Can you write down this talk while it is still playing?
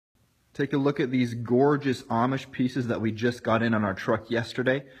Take a look at these gorgeous Amish pieces that we just got in on our truck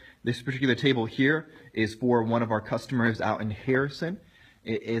yesterday. This particular table here is for one of our customers out in Harrison.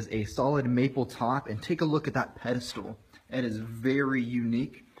 It is a solid maple top, and take a look at that pedestal. It is very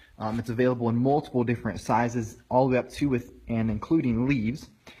unique. It's available in multiple different sizes, all the way up to with and including leaves.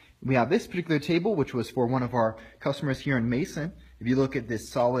 We have this particular table, which was for one of our customers here in Mason. If you look at this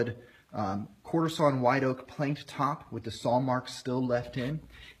solid quarter sawn white oak planked top with the saw marks still left in,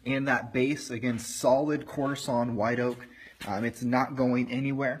 and that base, again, solid quarter sawn white oak. It's not going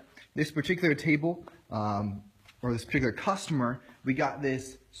anywhere. This particular table, or this particular customer, we got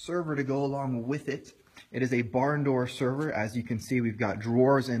this server to go along with it. It is a barn door server. As you can see, we've got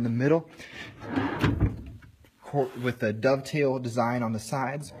drawers in the middle with a dovetail design on the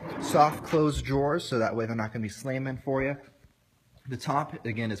sides. Soft closed drawers, so that way they're not going to be slamming for you. The top,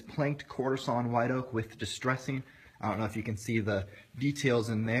 again, is planked quarter sawn white oak with distressing. I don't know if you can see the details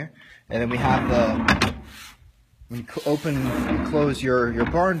in there. And then we have the, when you open and close your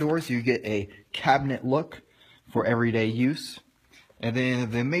barn doors, you get a cabinet look for everyday use. And then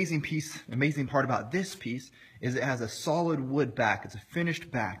the amazing part about this piece is it has a solid wood back. It's a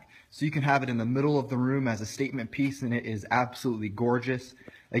finished back. So you can have it in the middle of the room as a statement piece, and it is absolutely gorgeous.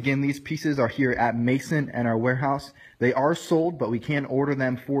 Again, these pieces are here at Mason and our warehouse. They are sold, but we can order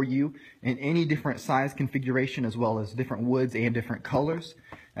them for you in any different size configuration, as well as different woods and different colors.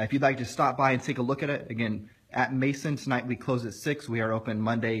 If you'd like to stop by and take a look at it, again, at Mason, tonight we close at 6. We are open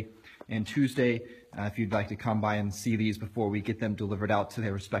Monday and Tuesday. If you'd like to come by and see these before we get them delivered out to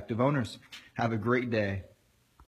their respective owners. Have a great day.